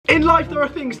life there are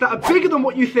things that are bigger than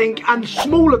what you think and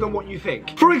smaller than what you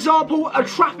think. For example, a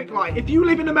traffic light. If you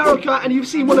live in America and you've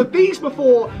seen one of these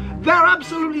before, they're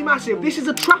absolutely massive. This is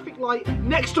a traffic light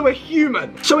next to a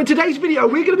human. So in today's video,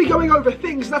 we're going to be going over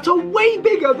things that are way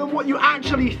bigger than what you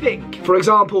actually think. For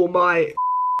example,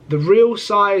 the real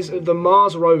size of the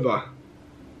Mars rover.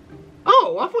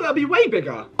 Oh, I thought that'd be way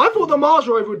bigger. I thought the Mars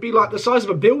rover would be like the size of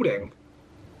a building.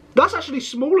 That's actually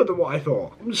smaller than what I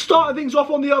thought. Starting things off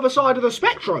on the other side of the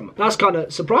spectrum. That's kind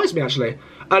of surprised me, actually.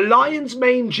 A lion's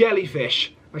mane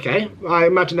jellyfish. Okay, I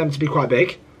imagine them to be quite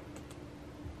big.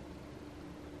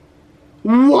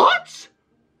 What?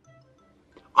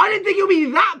 I didn't think it would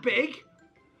be that big.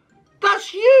 That's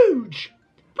huge.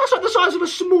 That's like the size of a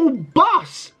small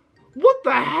bus. What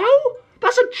the hell?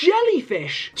 That's a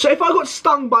jellyfish. So if I got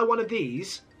stung by one of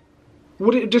these,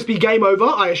 would it just be game over?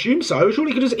 I assume so. Surely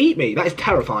it could just eat me. That is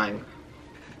terrifying.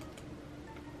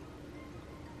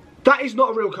 That is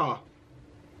not a real car.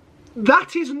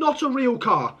 That is not a real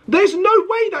car. There's no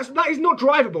way that is not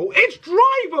drivable. It's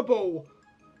drivable.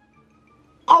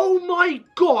 Oh my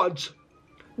God.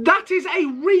 That is a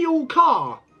real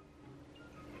car.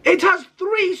 It has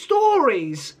 3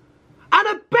 stories and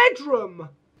a bedroom.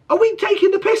 Are we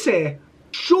taking the piss here?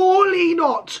 Surely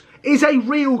not is a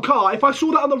real car. If I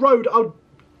saw that on the road,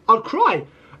 I'd cry.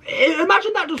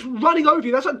 Imagine that just running over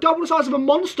you. That's like double the size of a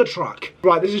monster truck.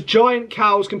 Right, this is giant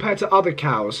cows compared to other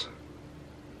cows.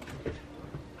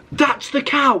 That's the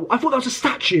cow. I thought that was a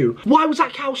statue. Why was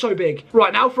that cow so big?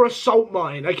 Right, now for a salt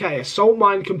mine. Okay, a salt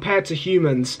mine compared to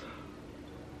humans.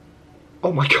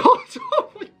 Oh my God.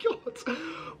 Oh my God.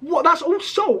 What? That's all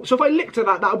salt. So if I licked at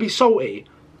that, that would be salty.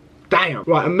 Damn.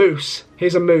 Right, a moose.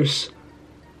 Here's a moose.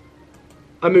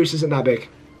 A moose isn't that big.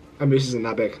 A moose isn't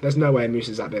that big. There's no way a moose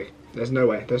is that big. There's no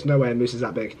way. There's no way a moose is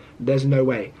that big. There's no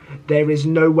way. There is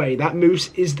no way. That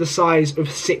moose is the size of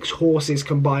 6 horses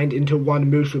combined into one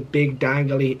moose with big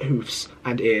dangly hoofs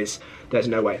and ears. There's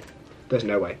no way. There's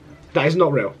no way. That is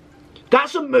not real.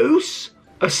 That's a moose?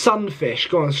 A sunfish.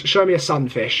 Go on, show me a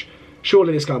sunfish.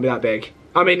 Surely this can't be that big.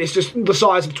 I mean, it's just the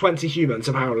size of 20 humans,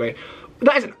 apparently.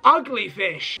 That is an ugly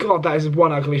fish. God, that is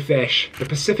one ugly fish. The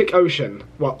Pacific Ocean.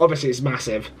 Well, obviously it's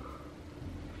massive.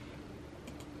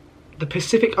 The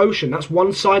Pacific Ocean, that's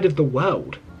one side of the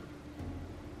world.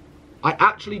 I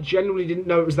actually genuinely didn't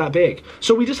know it was that big.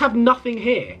 So we just have nothing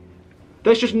here.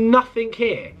 There's just nothing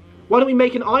here. Why don't we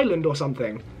make an island or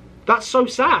something? That's so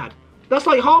sad. That's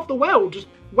like half the world just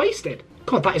wasted.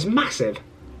 God, that is massive.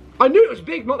 I knew it was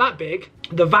big, not that big.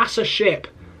 The Vassar ship.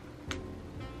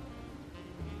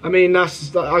 I mean, I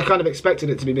kind of expected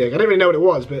it to be big. I didn't really know what it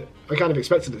was, but I kind of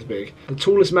expected it to be big. The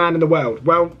tallest man in the world.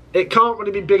 Well, it can't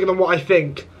really be bigger than what I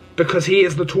think, because he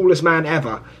is the tallest man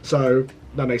ever. So,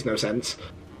 that makes no sense.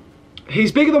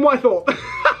 He's bigger than what I thought.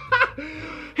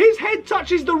 His head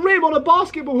touches the rim on a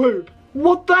basketball hoop.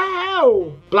 What the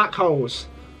hell? Black holes.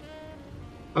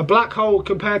 A black hole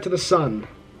compared to the sun.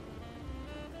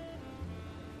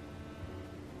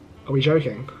 Are we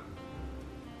joking?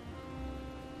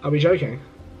 Are we joking?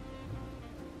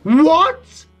 What?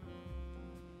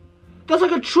 That's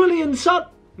like a trillion sun.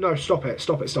 No, stop it.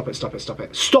 Stop it. Stop it. Stop it. Stop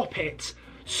it. Stop it.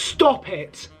 Stop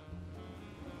it.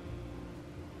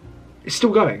 It's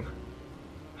still going.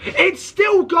 It's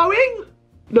still going?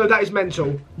 No, that is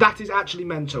mental. That is actually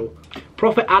mental.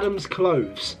 Prophet Adam's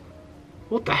clothes.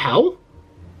 What the hell?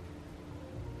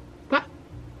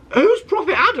 Who's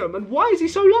Prophet Adam and why is he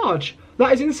so large?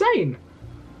 That is insane.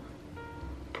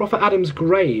 Prophet Adam's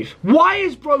grave. Why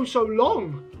is bro so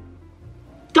long?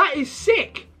 That is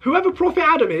sick. Whoever Prophet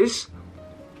Adam is,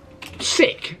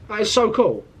 sick. That is so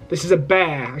cool. This is a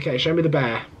bear. Okay, show me the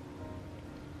bear.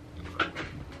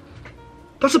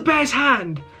 That's a bear's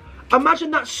hand.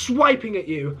 Imagine that swiping at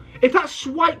you. If that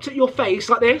swiped at your face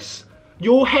like this,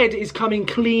 your head is coming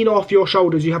clean off your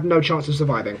shoulders. You have no chance of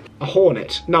surviving. A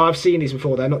hornet. No, I've seen these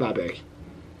before. They're not that big.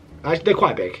 They're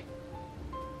quite big.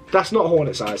 That's not a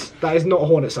hornet size. That is not a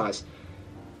hornet size.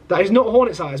 That is not a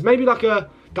hornet size. Maybe like a...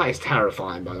 That is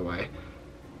terrifying, by the way.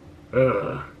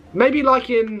 Ugh. Maybe like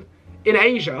in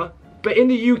Asia, but in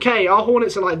the UK, our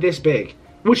hornets are like this big.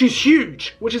 Which is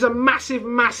huge. Which is a massive,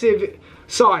 massive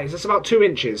size. That's about 2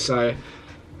 inches, so...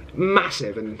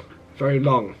 Massive and very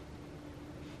long.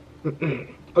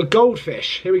 A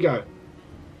goldfish. Here we go.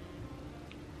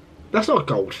 That's not a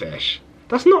goldfish.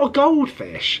 That's not a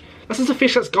goldfish. That's just a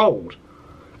fish that's gold.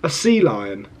 A sea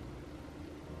lion.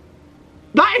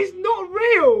 That is not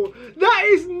real. That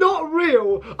is not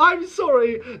real. I'm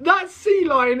sorry. That sea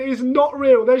lion is not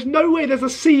real. There's no way there's a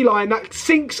sea lion that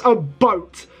sinks a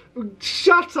boat.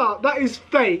 Shut up. That is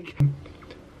fake.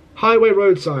 Highway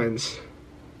road signs.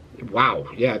 Wow.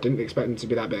 Yeah, I didn't expect them to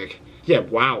be that big. Yeah,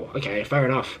 wow. Okay, fair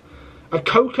enough. A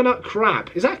coconut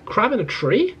crab. Is that a crab in a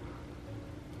tree?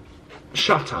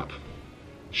 Shut up.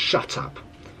 Shut up.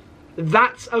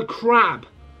 That's a crab.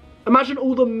 Imagine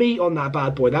all the meat on that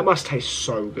bad boy. That must taste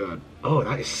so good. Oh,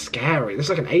 that is scary. This is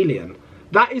like an alien.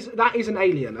 That is an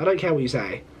alien. I don't care what you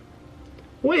say.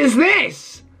 What is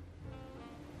this?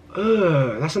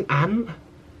 Ugh, that's an ant.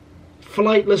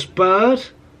 Flightless bird.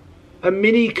 A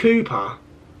Mini Cooper.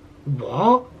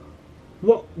 What?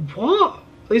 What?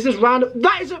 Is this random?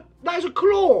 That is a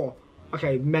claw.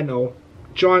 Okay, mental.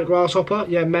 Giant grasshopper.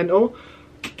 Yeah, mental.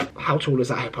 How tall is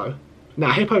that hippo?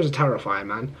 Nah, hippos are terrifying,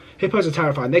 man. Hippos are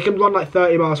terrifying. They can run like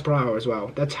 30 miles per hour as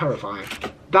well. They're terrifying.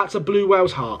 That's a blue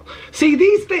whale's heart. See,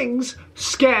 these things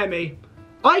scare me.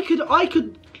 I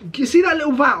could, you see that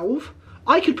little valve?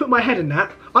 I could put my head in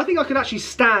that. I think I could actually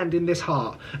stand in this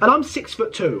heart. And I'm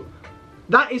 6'2".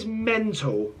 That is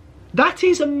mental. That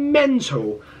is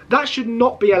mental. That should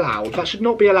not be allowed. That should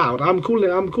not be allowed. I'm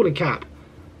calling cap.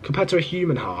 Compared to a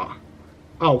human heart.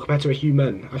 Oh, compared to a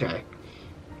human. Okay.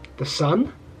 The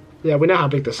sun? Yeah, we know how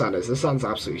big the sun is. The sun's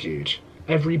absolutely huge.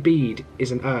 Every bead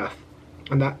is an earth.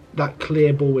 And that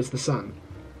clear ball is the sun.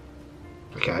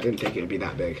 Okay, I didn't think it would be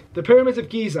that big. The pyramids of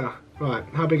Giza. Right,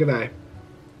 how big are they?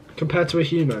 Compared to a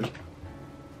human.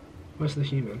 Where's the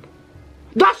human?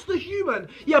 That's the human!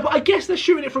 Yeah, but I guess they're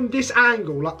shooting it from this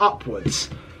angle, like upwards.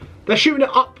 They're shooting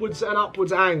it upwards at an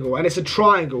upwards angle, and it's a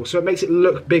triangle, so it makes it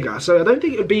look bigger. So I don't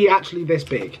think it would be actually this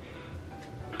big.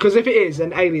 Because if it is,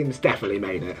 then aliens definitely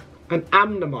made it. An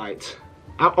ammonite.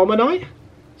 Ammonite?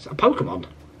 Is that a Pokemon?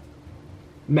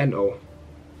 Mental.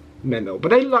 Mental. But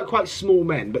they look like quite small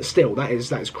men, but still, that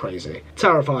is crazy.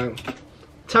 Terrifying.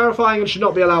 Terrifying and should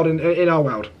not be allowed in our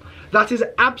world. That is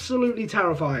absolutely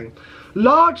terrifying.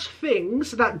 Large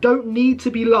things that don't need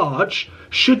to be large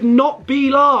should not be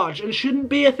large and shouldn't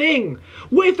be a thing.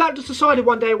 What if that just decided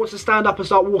one day it wants to stand up and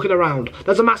start walking around?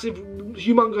 There's a massive,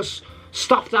 humongous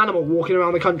stuffed animal walking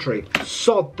around the country.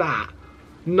 Sod that.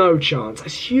 No chance.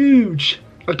 It's huge.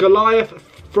 A Goliath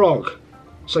frog.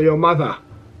 So your mother.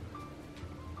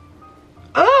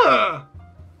 Ugh!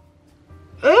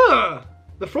 Ugh!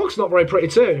 The frog's not very pretty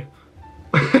too.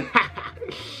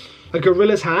 A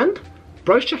gorilla's hand?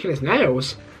 Bro's checking his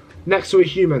nails. Next to a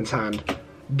human's hand.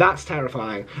 That's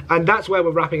terrifying. And that's where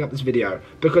we're wrapping up this video.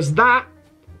 Because that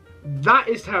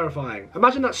is terrifying.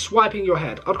 Imagine that swiping your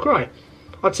head. I'd cry.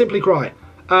 I'd simply cry.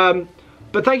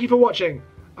 But thank you for watching.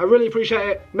 I really appreciate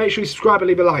it. Make sure you subscribe and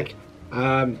leave a like.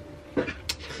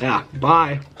 Yeah,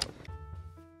 bye.